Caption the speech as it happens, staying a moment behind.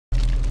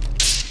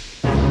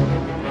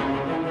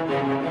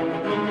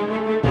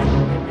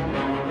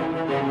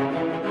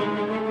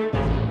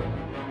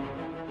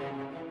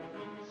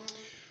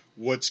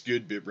What's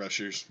good,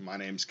 BitRushers? My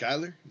name's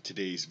Kyler.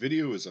 Today's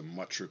video is a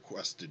much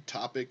requested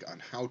topic on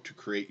how to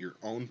create your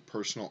own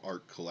personal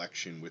art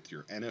collection with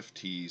your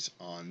NFTs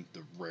on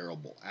the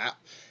Rarible app.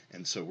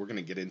 And so we're going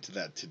to get into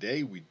that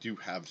today. We do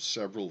have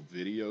several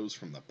videos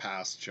from the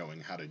past showing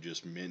how to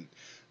just mint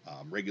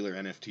regular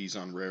NFTs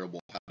on Rarible,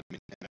 how to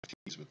mint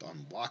NFTs with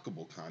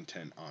unlockable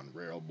content on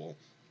Rarible,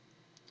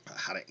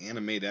 how to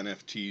animate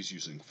NFTs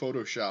using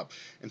Photoshop,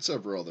 and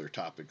several other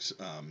topics.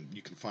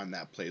 You can find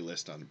that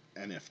playlist on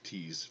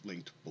NFTs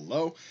linked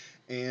below.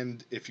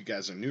 And if you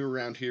guys are new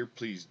around here,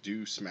 please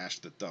do smash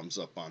the thumbs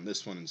up on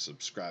this one and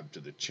subscribe to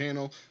the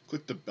channel.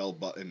 Click the bell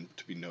button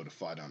to be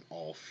notified on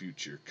all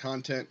future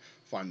content.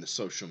 Find the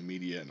social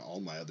media and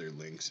all my other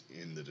links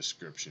in the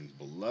description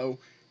below.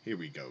 Here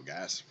we go,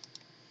 guys.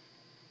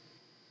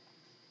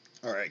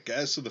 Alright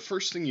guys, so the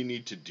first thing you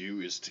need to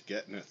do is to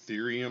get an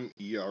Ethereum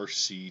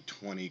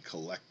ERC20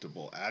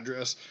 collectible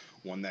address,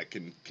 one that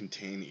can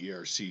contain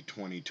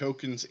ERC20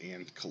 tokens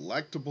and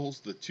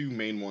collectibles. The two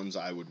main ones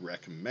I would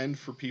recommend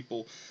for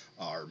people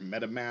are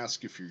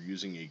MetaMask if you're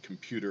using a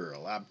computer or a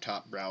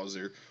laptop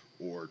browser,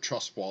 or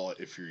Trust Wallet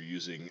if you're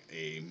using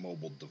a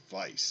mobile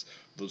device.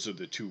 Those are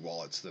the two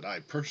wallets that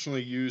I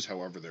personally use.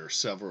 However, there are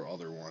several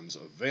other ones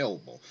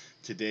available.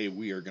 Today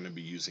we are going to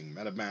be using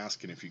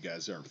MetaMask, and if you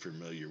guys aren't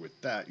familiar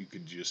with that, you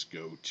could just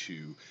go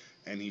to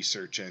any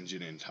search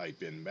engine and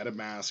type in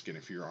MetaMask, and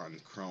if you're on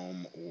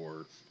Chrome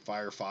or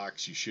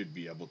Firefox, you should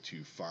be able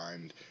to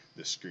find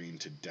the screen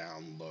to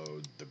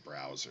download the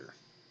browser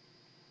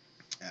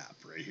app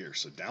right here.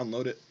 So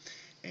download it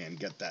and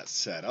get that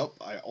set up.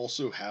 I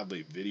also have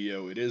a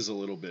video, it is a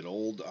little bit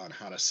old, on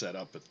how to set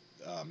up a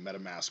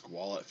MetaMask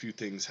wallet. A few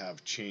things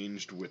have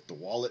changed with the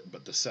wallet,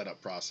 but the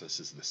setup process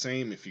is the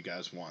same. If you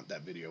guys want,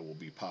 that video will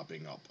be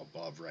popping up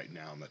above right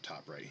now in the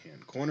top right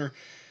hand corner.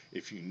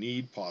 If you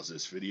need, pause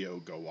this video,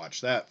 go watch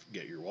that,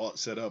 get your wallet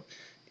set up,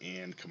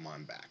 and come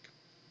on back.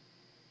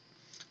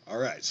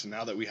 Alright, so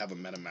now that we have a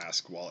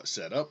MetaMask wallet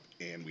set up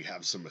and we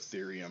have some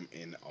Ethereum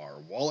in our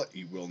wallet,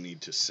 you will need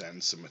to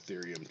send some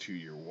Ethereum to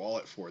your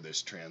wallet for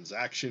this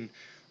transaction.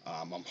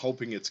 I'm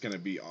hoping it's going to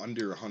be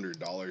under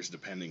 $100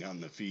 depending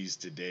on the fees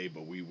today,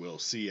 but we will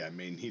see. I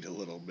may need a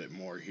little bit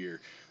more here.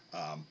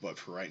 But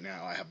for right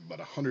now, I have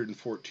about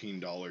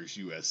 $114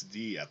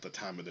 USD at the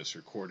time of this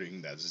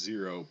recording. That's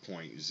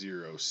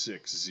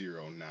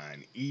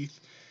 0.0609 ETH.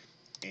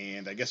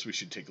 And I guess we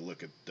should take a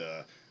look at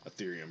the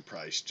Ethereum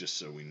price just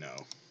so we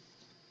know.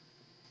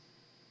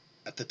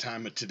 At the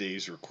time of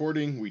today's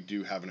recording, we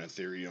do have an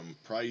Ethereum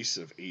price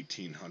of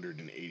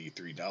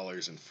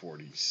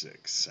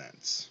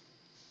 $1,883.46.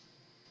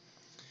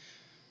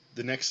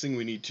 The next thing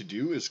we need to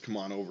do is come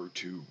on over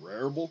to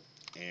Rarible,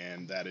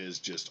 and that is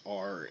just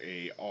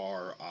Rarible.com.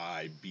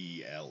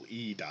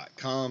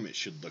 It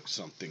should look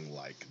something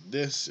like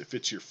this. If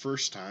it's your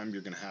first time,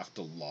 you're going to have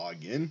to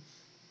log in.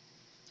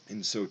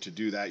 And so to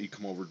do that, you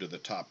come over to the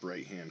top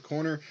right hand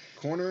corner,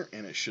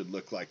 and it should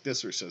look like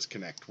this, where it says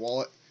Connect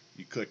Wallet.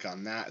 You click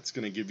on that. It's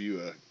going to give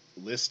you a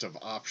list of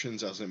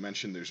options. As I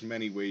mentioned, there's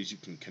many ways you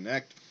can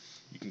connect.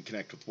 You can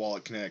connect with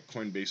Wallet Connect,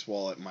 Coinbase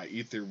Wallet, My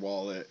Ether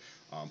Wallet,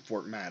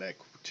 Fortmatic.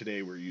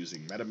 Today we're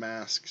using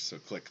MetaMask, so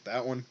click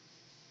that one.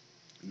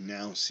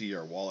 Now see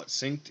our wallet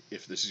synced.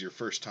 If this is your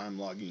first time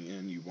logging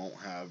in, you won't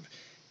have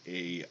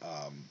a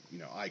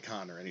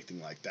icon or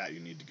anything like that.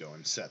 You need to go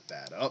and set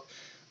that up.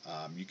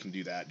 You can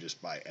do that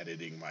just by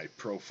editing my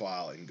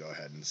profile and go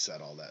ahead and set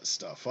all that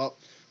stuff up.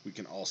 We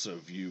can also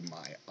view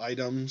my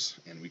items,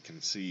 and we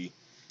can see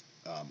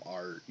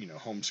our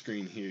home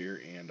screen here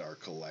and our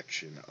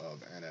collection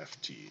of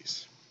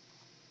NFTs.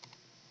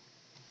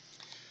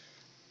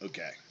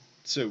 Okay,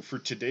 so for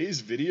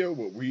today's video,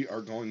 what we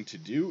are going to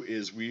do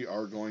is we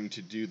are going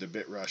to do the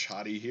BitRush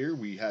Hottie here.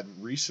 We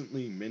had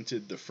recently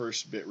minted the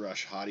first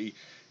BitRush Hottie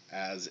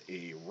as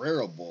a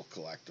Rarible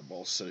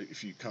collectible, so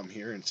if you come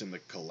here, it's in the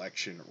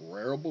collection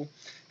Rarible.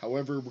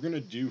 However, we're going to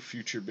do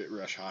future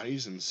BitRush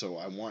Hotties, and so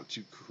I want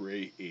to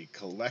create a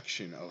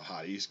collection of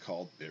hotties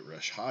called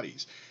BitRush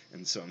Hotties.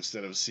 And so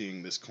instead of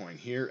seeing this coin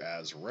here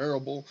as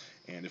Rarible,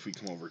 and if we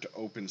come over to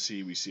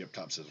OpenSea, we see up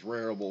top says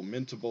Rarible,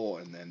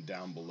 Mintable, and then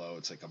down below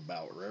it's like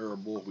About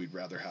Rarible. We'd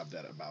rather have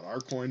that About Our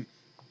Coin.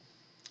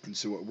 And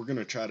so what we're going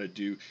to try to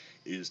do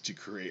is to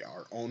create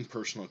our own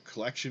personal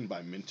collection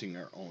by minting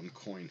our own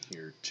coin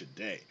here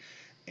today.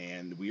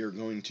 And we are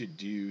going to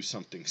do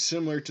something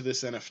similar to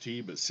this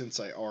NFT, but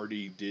since I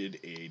already did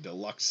a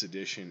deluxe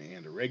edition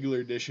and a regular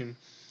edition,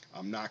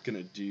 I'm not going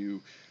to do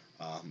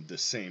the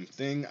same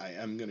thing. I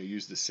am going to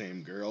use the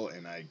same girl,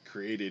 and I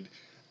created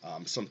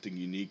something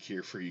unique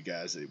here for you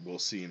guys that we'll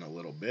see in a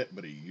little bit,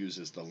 but it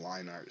uses the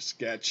line art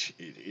sketch.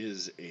 It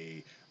is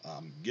a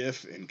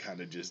GIF and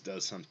kind of just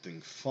does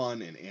something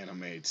fun and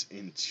animates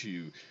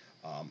into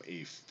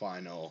a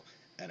final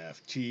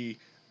NFT.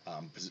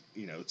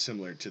 It's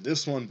similar to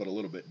this one, but a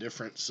little bit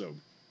different. So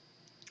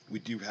we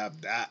do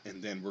have that,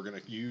 and then we're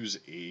going to use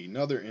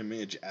another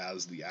image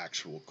as the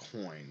actual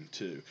coin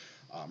to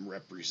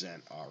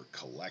represent our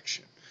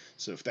collection.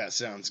 So if that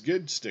sounds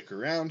good, stick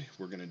around.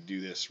 We're going to do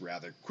this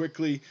rather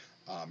quickly.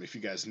 If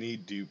you guys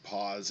need, do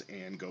pause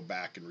and go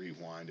back and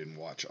rewind and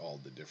watch all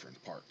the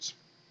different parts.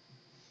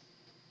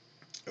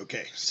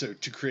 Okay, so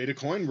to create a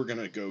coin, we're going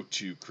to go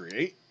to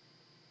create,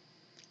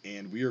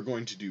 and we are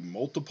going to do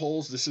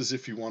multiples. This is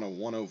if you want a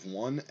 1 of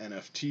 1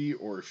 NFT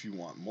or if you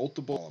want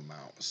multiple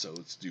amount. So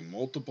let's do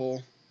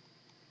multiple,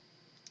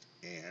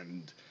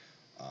 and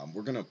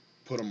we're going to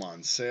put them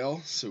on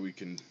sale, so we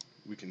can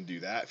do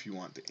that. If you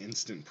want the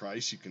instant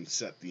price, you can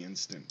set the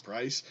instant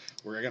price.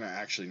 We're going to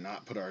actually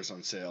not put ours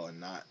on sale and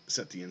not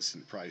set the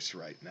instant price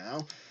right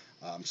now.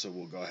 So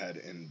we'll go ahead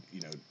and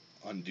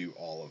undo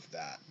all of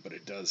that. But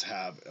it does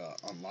have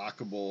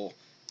unlockable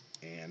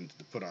and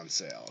the put on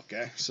sale.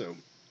 Okay, so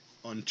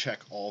uncheck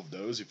all of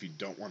those if you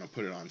don't want to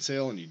put it on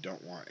sale and you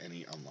don't want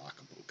any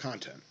unlockable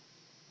content.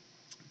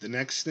 The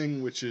next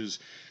thing, which is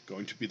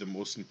going to be the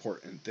most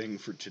important thing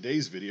for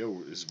today's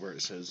video, is where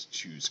it says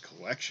choose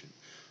collection.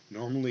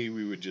 Normally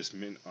we would just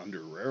mint under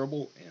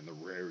Rarible and the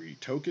Rarible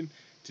token.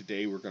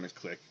 Today we're going to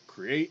click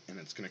create, and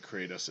it's going to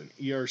create us an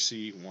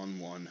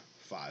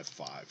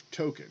ERC1155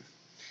 token.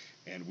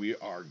 And we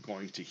are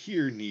going to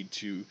here need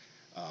to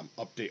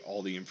update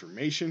all the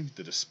information,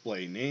 the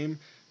display name,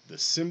 the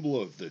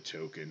symbol of the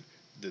token,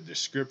 the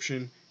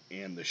description,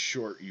 and the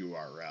short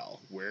URL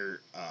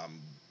where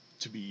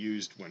to be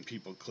used when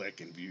people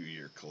click and view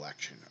your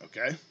collection.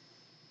 Okay,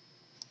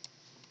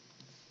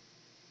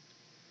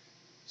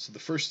 so the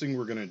first thing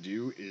we're going to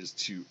do is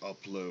to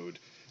upload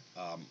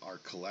our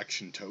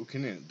collection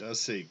token, and it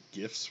does say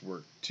gifts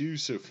work too,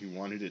 so if you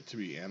wanted it to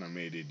be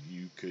animated,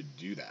 you could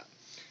do that.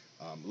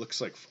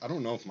 Looks like, I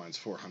don't know if mine's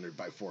 400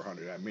 by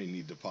 400. I may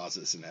need to pause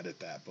this and edit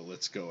that, but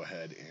let's go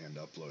ahead and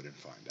upload and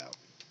find out.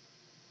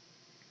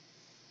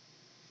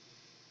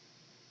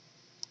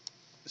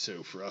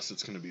 So for us,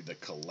 it's going to be the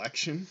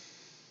collection.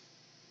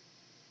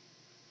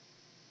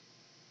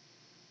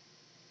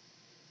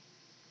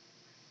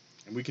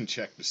 And we can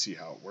check to see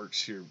how it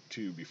works here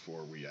too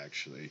before we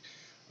actually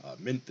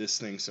mint this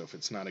thing. So if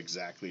it's not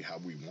exactly how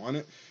we want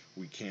it,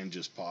 we can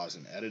just pause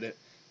and edit it.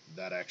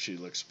 That actually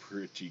looks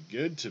pretty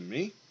good to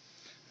me.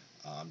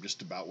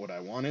 Just about what I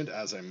wanted.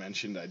 As I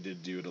mentioned, I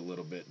did do it a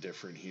little bit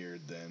different here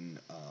than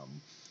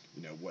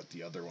what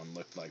the other one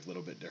looked like. A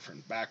little bit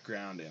different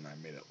background, and I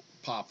made it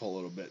pop a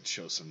little bit,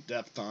 show some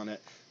depth on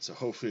it. So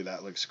hopefully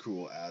that looks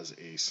cool as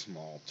a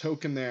small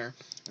token there.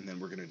 And then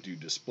we're going to do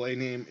display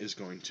name is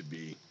going to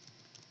be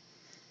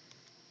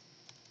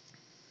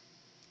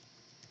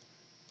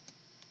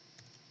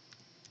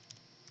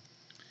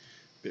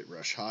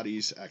BitRush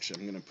Hotties. Actually,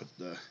 I'm going to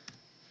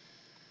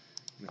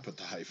put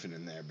the hyphen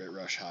in there,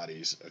 BitRush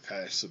Hotties.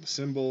 Okay, so the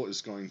symbol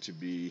is going to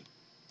be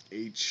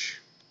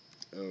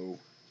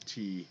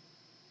HOTI.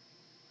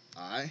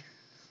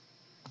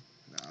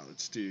 Now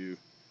let's do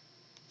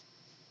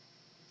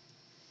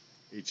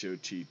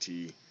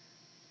HOTT.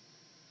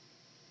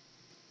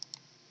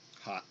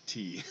 Hot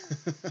tea.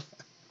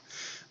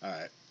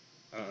 Alright,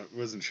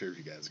 wasn't sure if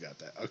you guys got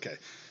that. Okay,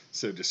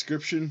 so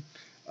description.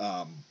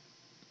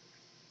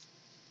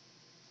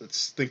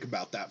 Let's think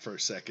about that for a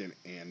second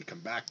and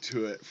come back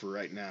to it. For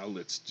right now,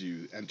 let's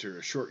do enter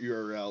a short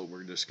URL.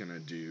 We're just going to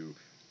do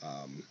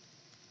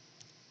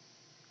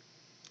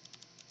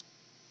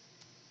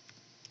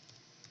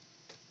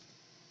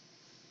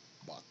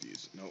bought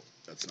these. Nope,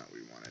 that's not what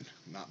we wanted.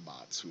 Not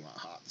bots, we want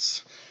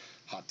hots.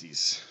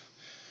 Hotties.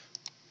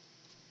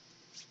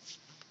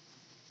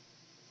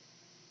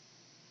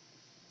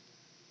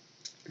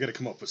 I got to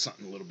come up with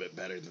something a little bit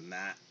better than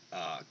that.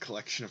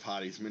 Collection of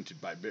hotties minted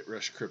by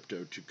BitRush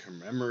Crypto to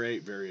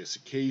commemorate various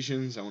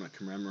occasions. I want to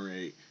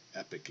commemorate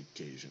epic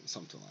occasions,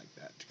 something like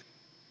that.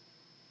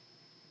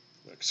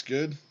 Looks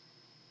good.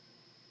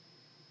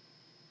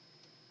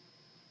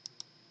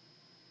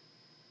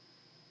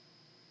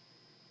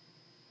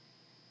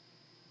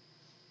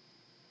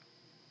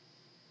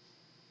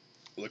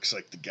 Looks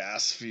like the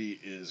gas fee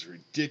is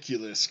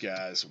ridiculous,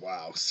 guys.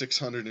 Wow,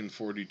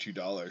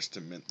 $642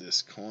 to mint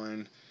this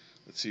coin.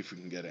 Let's see if we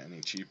can get it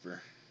any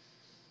cheaper.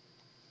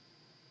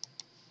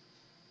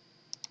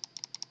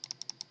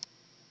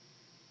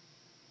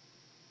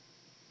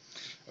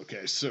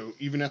 Okay, so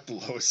even at the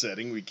lowest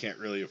setting, we can't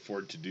really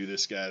afford to do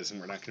this, guys, and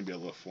we're not going to be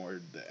able to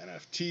afford the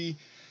NFT.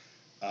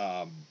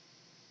 I'm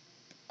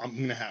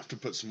going to have to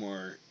put some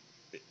more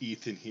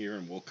ETH in here,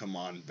 and we'll come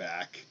on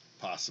back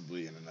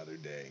possibly in another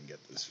day and get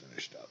this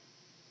finished up.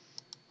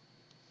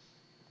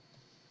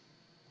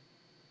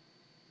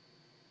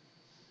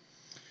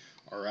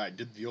 Alright,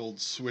 did the old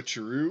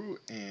switcheroo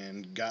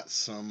and got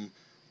some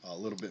a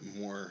little bit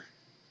more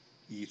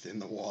ETH in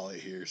the wallet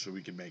here so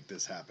we can make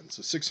this happen.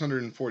 So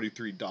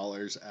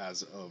 $643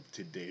 as of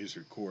today's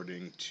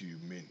recording to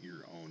mint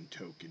your own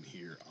token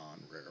here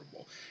on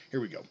Rarible. Here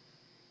we go.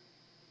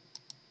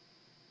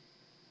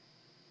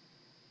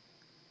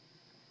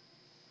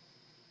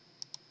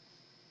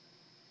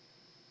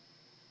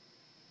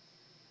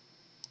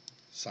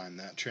 Sign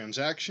that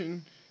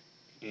transaction,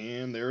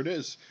 and there it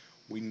is.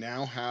 We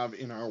now have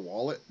in our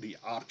wallet the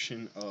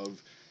option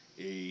of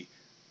a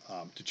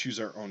to choose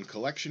our own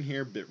collection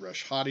here,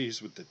 BitRush Hotties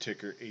with the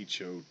ticker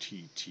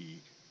HOTT,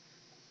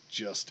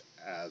 just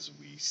as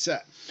we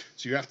set.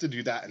 So you have to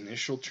do that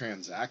initial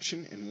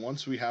transaction, and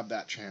once we have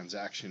that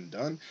transaction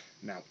done,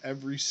 now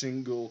every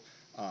single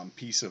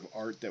piece of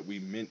art that we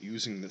mint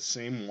using the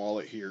same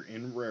wallet here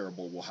in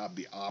Rarible will have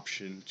the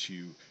option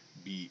to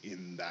be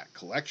in that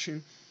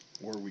collection.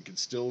 Or we could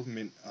still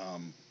mint,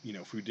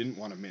 if we didn't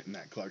want to mint in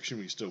that collection,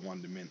 we still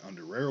wanted to mint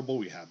under Rarible,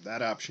 we have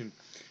that option.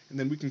 And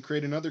then we can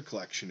create another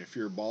collection. If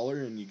you're a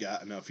baller and you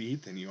got enough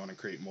ETH and you want to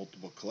create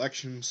multiple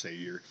collections, say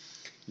you're,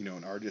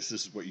 an artist,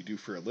 this is what you do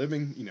for a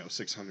living,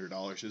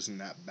 $600 isn't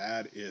that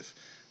bad if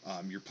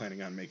you're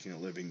planning on making a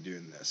living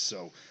doing this.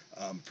 So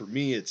for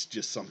me, it's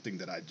just something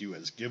that I do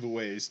as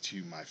giveaways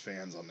to my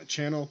fans on the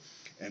channel.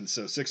 And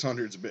so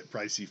 600 is a bit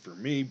pricey for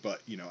me,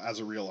 but as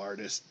a real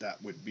artist,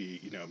 that would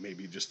be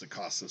maybe just the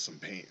cost of some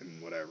paint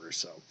and whatever.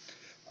 So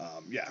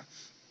yeah,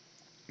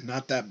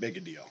 not that big a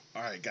deal.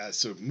 All right, guys.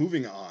 So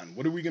moving on,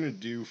 what are we gonna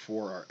do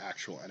for our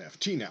actual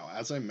NFT now?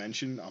 As I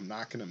mentioned, I'm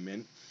not gonna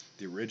mint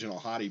the original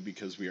hottie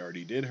because we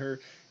already did her,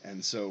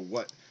 and so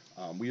what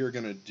we are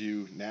gonna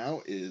do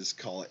now is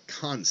call it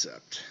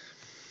concept.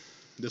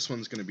 This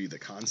one's gonna be the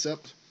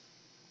concept.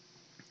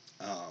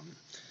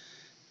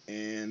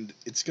 And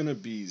it's going to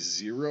be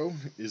 0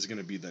 is going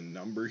to be the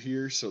number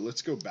here. So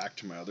let's go back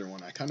to my other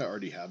one. I kind of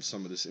already have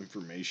some of this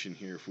information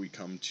here. If we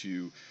come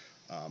to,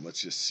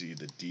 let's just see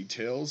the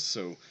details.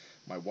 So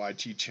my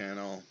YT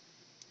channel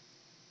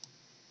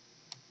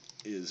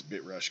is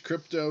BitRush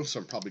Crypto. So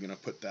I'm probably going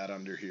to put that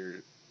under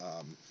here.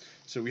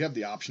 So we have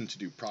the option to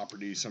do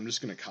properties. So I'm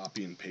just going to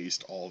copy and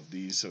paste all of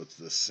these so it's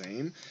the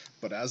same.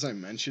 But as I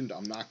mentioned,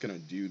 I'm not going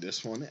to do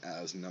this one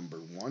as number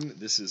 1.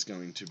 This is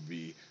going to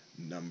be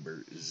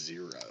number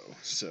 0.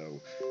 So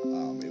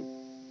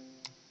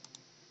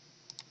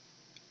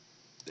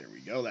there we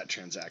go. That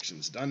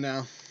transaction's done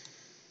now.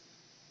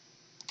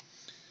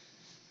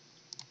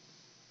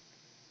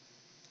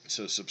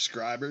 So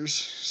subscribers.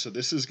 So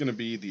this is going to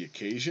be the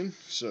occasion.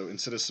 So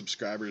instead of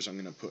subscribers, I'm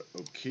going to put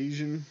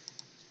occasion.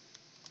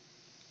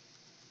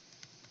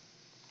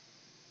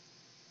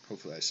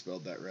 Hopefully I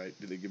spelled that right.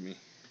 Did they give me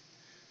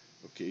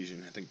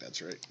occasion? I think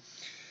that's right.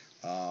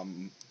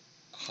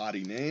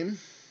 Hottie name.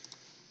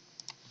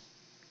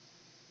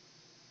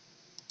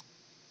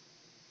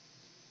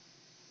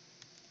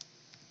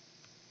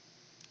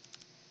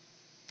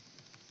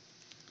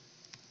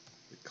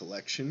 The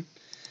collection.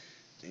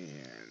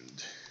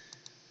 And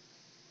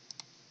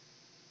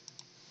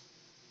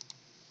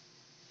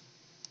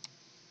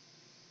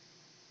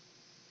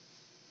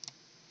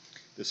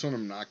this one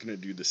I'm not going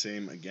to do the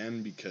same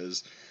again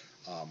because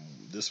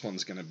this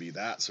one's going to be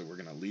that, so we're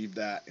going to leave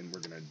that and we're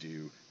going to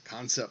do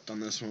concept on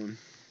this one.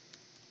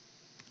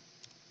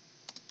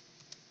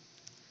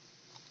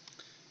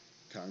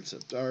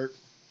 Concept art.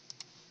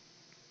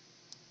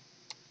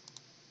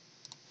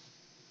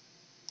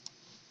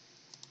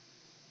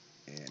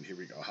 And here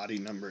we go, hottie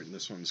number, and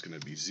this one's going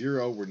to be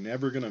 0. We're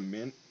never going to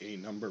mint a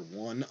number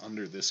 1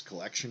 under this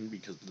collection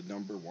because the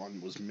number 1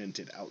 was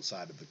minted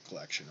outside of the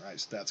collection, right?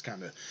 So that's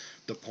kind of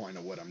the point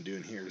of what I'm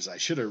doing here is I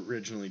should have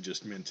originally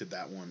just minted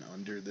that one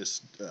under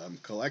this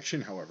collection.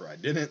 However, I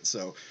didn't.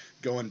 So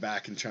going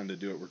back and trying to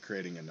do it, we're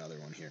creating another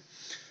one here.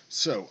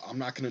 So I'm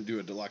not going to do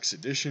a deluxe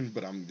edition,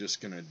 but I'm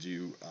just going to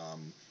do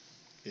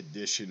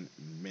edition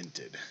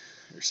minted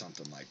or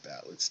something like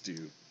that.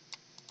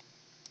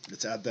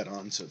 Let's add that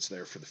on so it's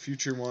there for the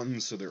future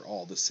ones, so they're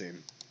all the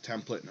same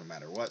template no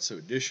matter what. So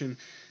edition,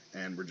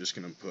 and we're just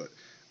going to put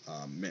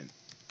mint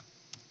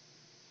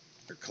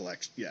or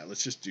collect. Yeah,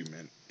 let's just do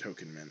mint,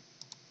 token mint.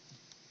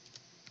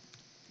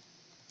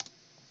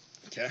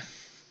 Okay.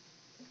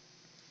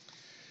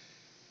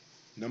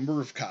 Number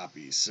of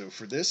copies. So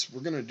for this,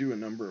 we're going to do a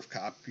number of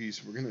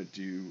copies. We're going to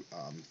do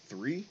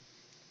 3,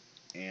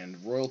 and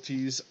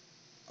royalties.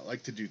 I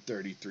like to do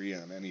 33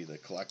 on any of the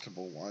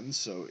collectible ones,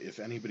 so if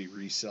anybody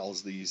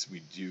resells these,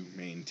 we do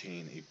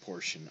maintain a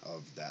portion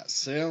of that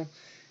sale.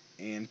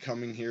 And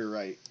coming here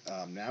right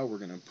now, we're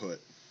going to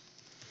put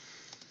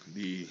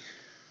the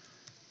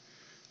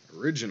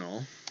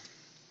original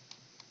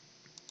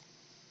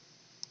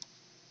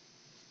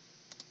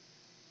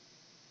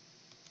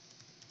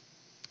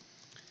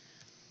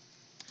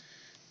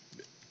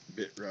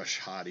BitRush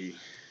hottie,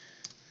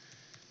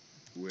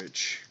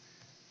 which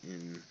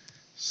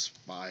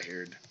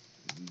inspired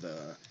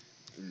the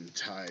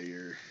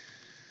entire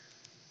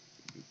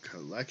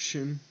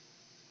collection.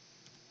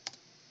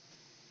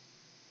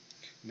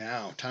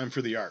 Now, time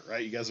for the art,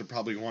 right? You guys are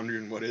probably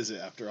wondering what is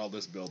it after all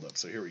this buildup.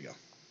 So here we go.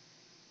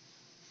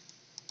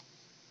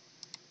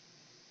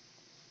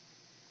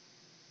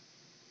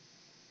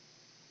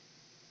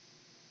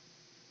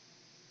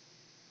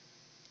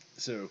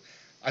 So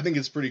I think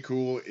it's pretty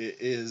cool. It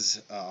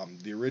is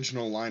the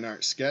original line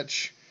art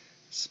sketch,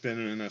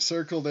 spinning in a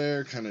circle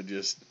there, kind of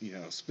just,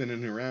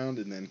 spinning around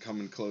and then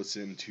coming close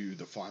into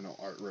the final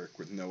artwork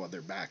with no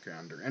other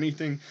background or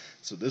anything.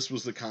 So this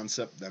was the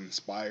concept that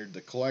inspired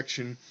the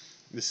collection.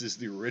 This is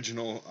the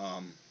original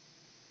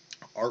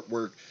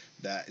artwork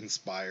that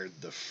inspired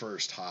the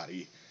first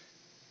hottie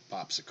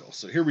popsicle.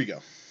 So here we go.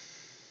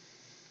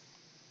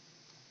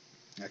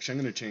 Actually,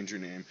 I'm going to change your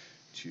name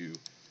to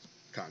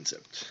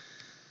Concept.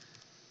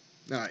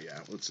 Not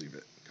yet. Let's leave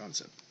it.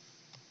 Concept.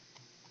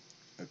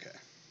 Okay.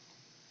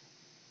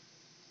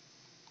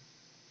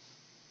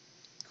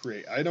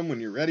 Create item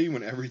when you're ready,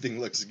 when everything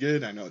looks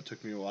good. I know it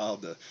took me a while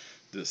to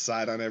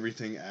decide on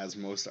everything, as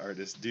most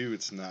artists do.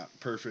 It's not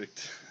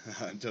perfect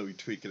until we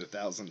tweak it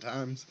 1,000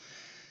 times.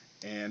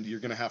 And you're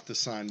going to have to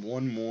sign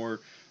one more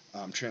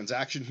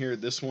transaction here.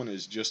 This one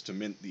is just to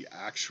mint the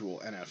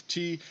actual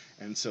NFT,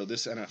 and so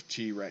this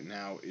NFT right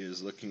now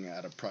is looking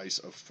at a price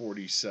of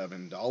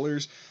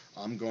 $47.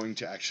 I'm going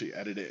to actually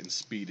edit it and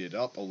speed it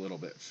up a little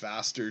bit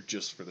faster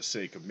just for the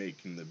sake of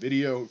making the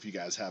video. If you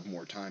guys have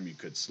more time, you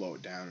could slow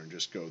it down and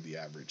just go the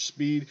average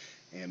speed.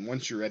 And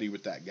once you're ready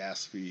with that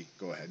gas fee,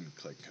 go ahead and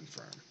click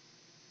confirm.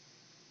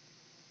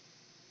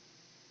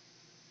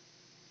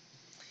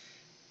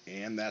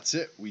 And that's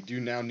it. We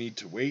do now need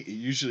to wait. It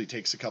usually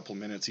takes a couple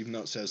minutes, even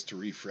though it says to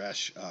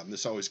refresh.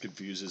 This always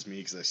confuses me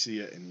because I see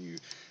it and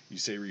you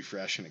say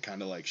refresh and it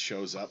kind of like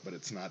shows up, but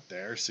it's not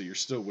there. So you're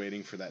still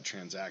waiting for that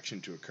transaction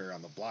to occur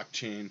on the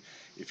blockchain.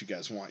 If you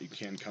guys want, you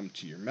can come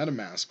to your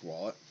MetaMask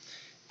wallet.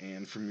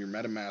 And from your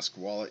MetaMask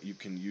wallet, you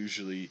can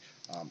usually,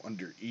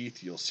 under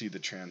ETH, you'll see the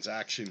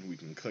transaction. We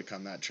can click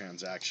on that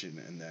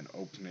transaction and then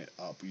open it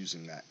up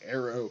using that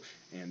arrow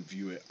and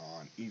view it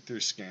on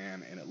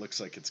Etherscan. And it looks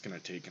like it's going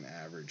to take an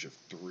average of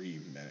 3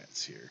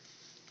 minutes here.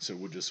 So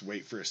we'll just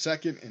wait for a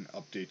second and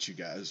update you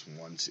guys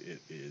once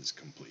it is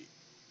complete.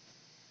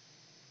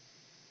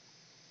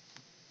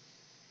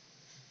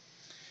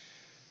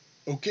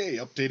 Okay,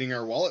 updating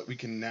our wallet, we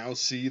can now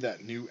see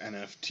that new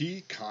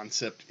NFT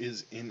concept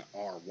is in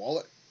our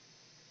wallet.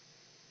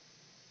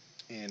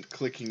 And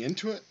clicking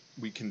into it,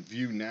 we can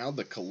view now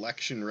the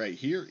collection right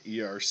here.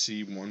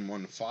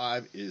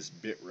 ERC115 is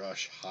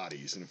BitRush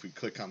Hotties. And if we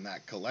click on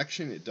that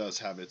collection, it does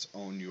have its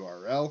own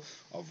URL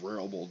of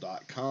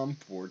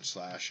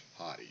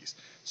rarible.com/hotties.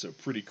 So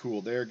pretty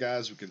cool there,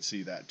 guys. We can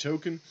see that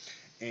token.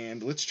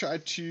 And let's try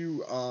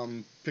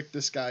to pick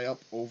this guy up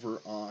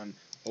over on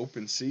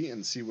OpenSea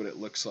and see what it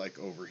looks like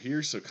over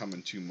here. So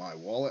coming to my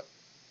wallet.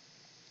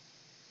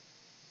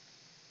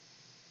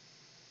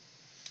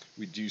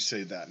 We do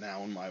say that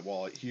now in my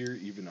wallet here,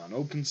 even on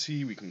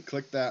OpenSea, we can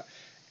click that.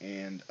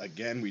 And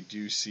again, we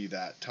do see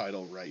that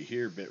title right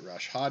here,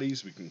 BitRush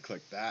Hotties. We can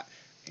click that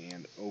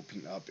and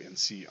open up and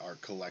see our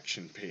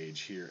collection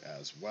page here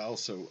as well.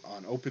 So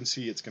on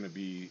OpenSea, it's going to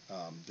be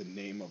the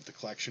name of the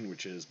collection,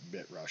 which is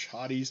BitRush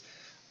Hotties.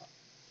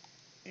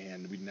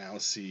 And we now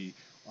see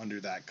under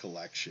that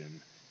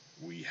collection,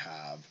 we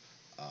have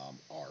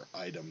our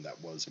item that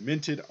was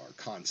minted, our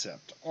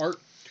concept art.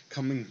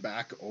 Coming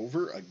back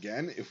over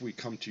again, if we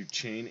come to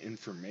chain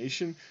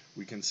information,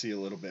 we can see a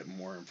little bit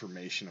more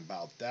information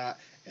about that.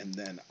 And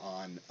then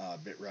on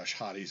BitRush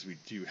Hotties, we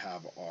do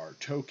have our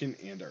token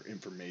and our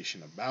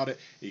information about it.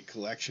 A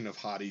collection of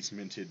hotties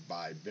minted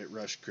by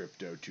BitRush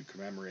Crypto to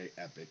commemorate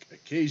epic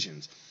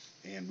occasions.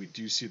 And we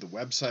do see the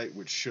website,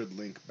 which should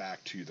link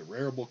back to the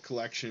Rarible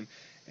collection,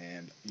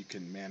 and you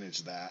can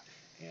manage that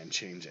and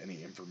change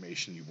any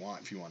information you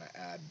want if you want to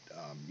add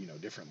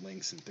different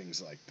links and things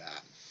like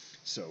that.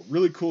 So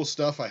really cool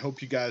stuff. I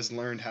hope you guys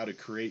learned how to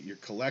create your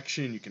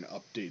collection. You can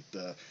update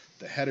the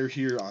header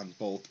here on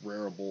both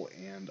Rarible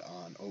and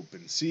on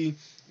OpenSea,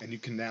 and you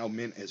can now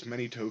mint as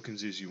many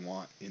tokens as you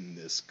want in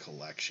this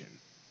collection.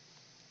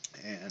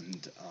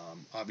 And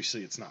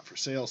obviously it's not for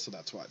sale, so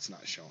that's why it's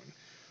not showing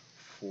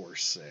for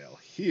sale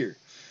here.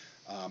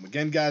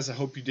 Again, guys, I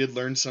hope you did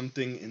learn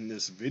something in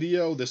this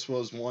video. This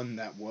was one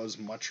that was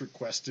much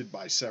requested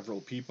by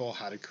several people,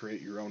 how to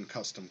create your own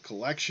custom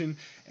collection.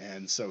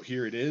 And so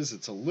here it is.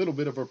 It's a little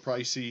bit of a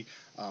pricey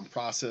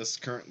process,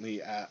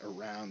 currently at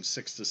around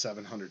 $600 to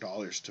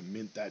 $700 to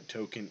mint that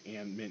token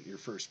and mint your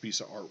first piece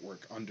of artwork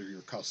under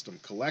your custom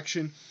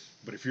collection.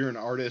 But if you're an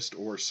artist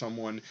or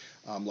someone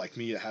like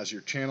me that has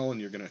your channel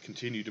and you're going to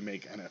continue to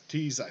make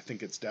NFTs, I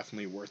think it's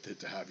definitely worth it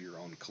to have your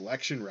own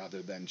collection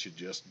rather than to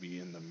just be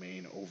in the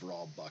main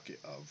overall bucket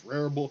of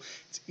Rarible.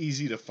 It's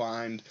easy to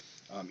find,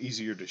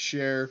 easier to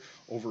share,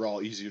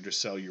 overall easier to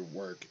sell your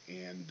work,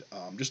 and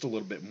just a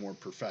little bit more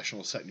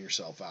professional setting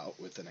yourself out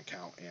with an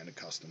account and a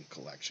custom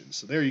collection.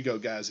 So there you go,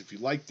 guys. If you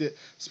liked it,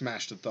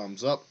 smash the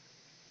thumbs up.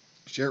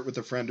 Share it with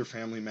a friend or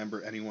family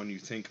member, anyone you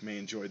think may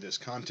enjoy this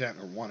content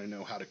or want to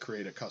know how to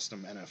create a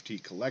custom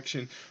NFT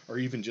collection or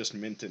even just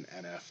mint an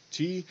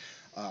NFT.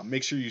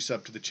 Make sure you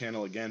sub to the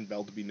channel again,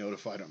 bell to be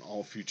notified on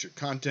all future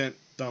content.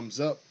 Thumbs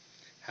up.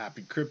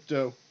 Happy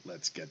crypto.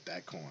 Let's get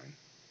that coin.